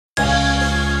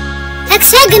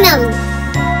Hexagon.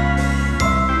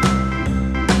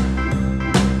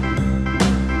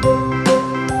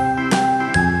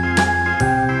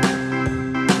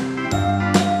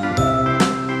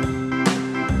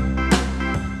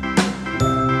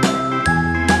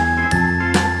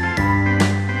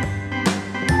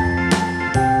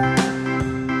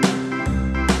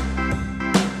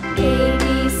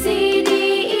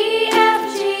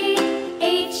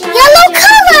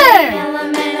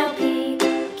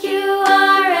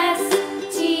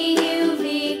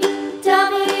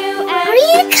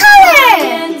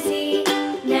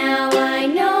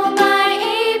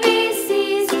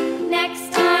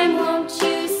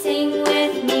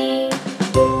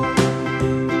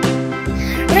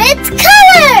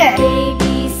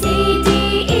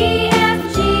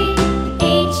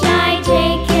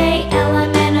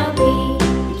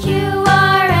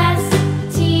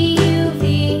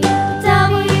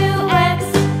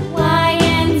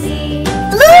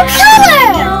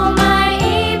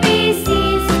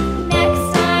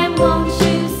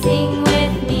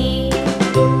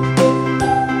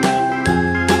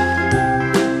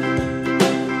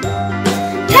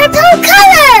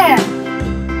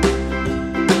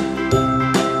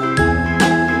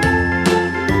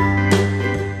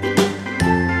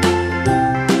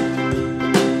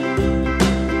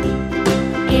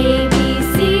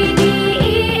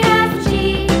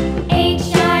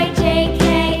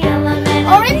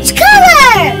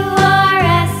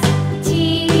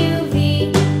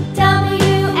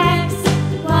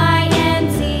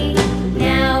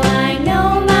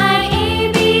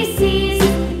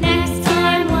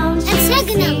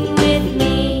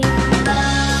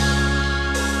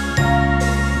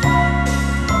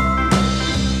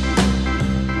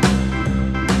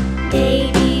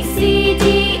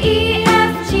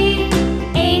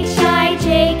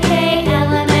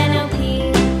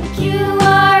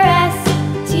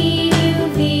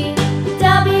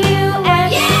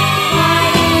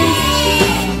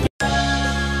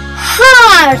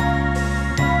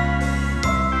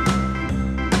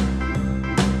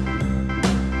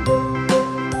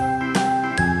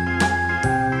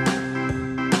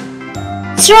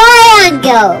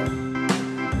 Triangle.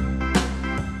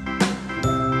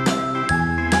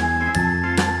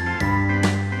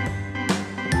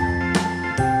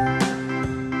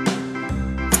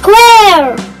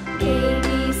 Square. A,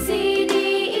 B, C, D,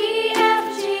 E, F,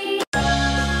 G.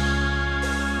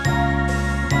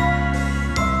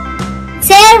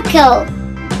 Circle.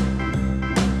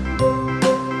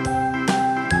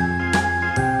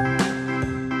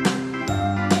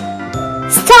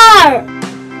 Star.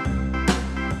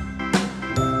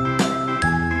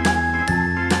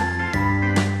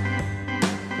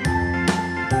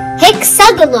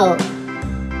 Hexagonal.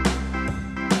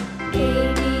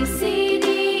 A, B, C, D,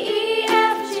 E,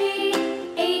 F, G,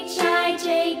 H, I,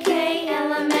 J, K,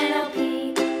 L, M, N, O,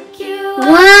 P, Q, R,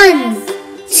 1,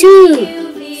 S, 2, T,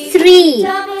 U, V, 3,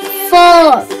 W,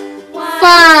 4, X, Y,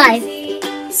 5, Z.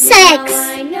 6, Now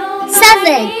I know my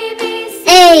 7, ABCs.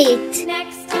 8,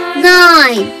 Next time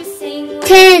 9, you sing with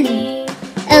 10, me.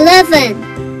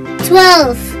 11,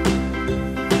 12,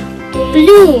 A,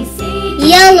 blue, B, C, D,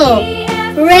 yellow, E,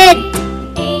 F, red,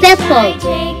 H, purple, I, J,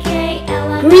 K,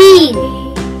 L, M, N, O, green,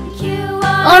 P, Q,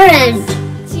 R, orange,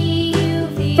 S, T, U,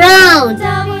 V, brown,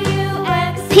 W,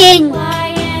 X, pink,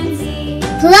 Y, and Z.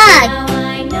 black. Now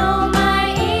I know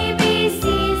my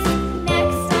ABCs.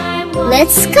 Next time won't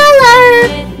Let's you color.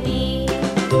 sing with me?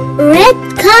 Red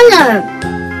color.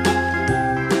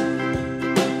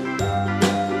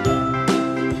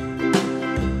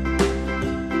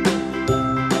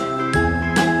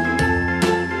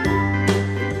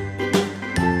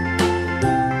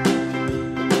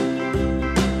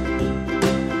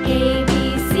 A, B,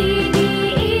 C, D,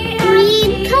 E, F,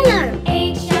 Green G, color.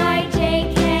 H, I,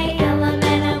 J, K, L, M,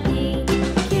 N, O, P,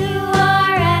 Q,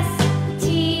 R, S, T,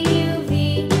 U, V,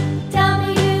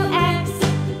 W, X,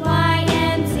 Y,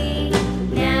 and Z.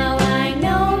 Now I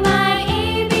know my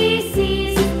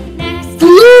ABCs. Next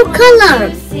Blue time color.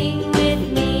 won't you sing with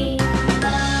me?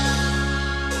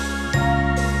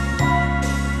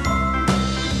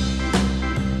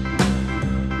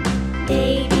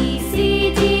 A, B,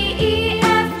 C, D, E,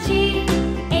 F, G,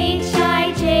 H,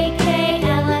 I, J, K,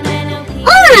 L, M, N, O, P,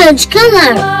 Orange Q,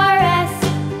 color. R, S,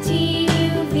 T,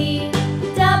 U, V,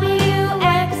 W,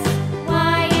 X,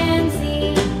 Y, and Z.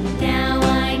 Now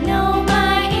I know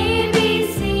my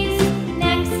ABCs.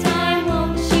 Next time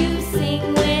won't you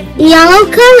sing with me? Yellow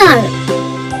color.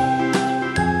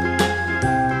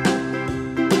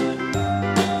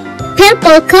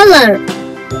 Purple color.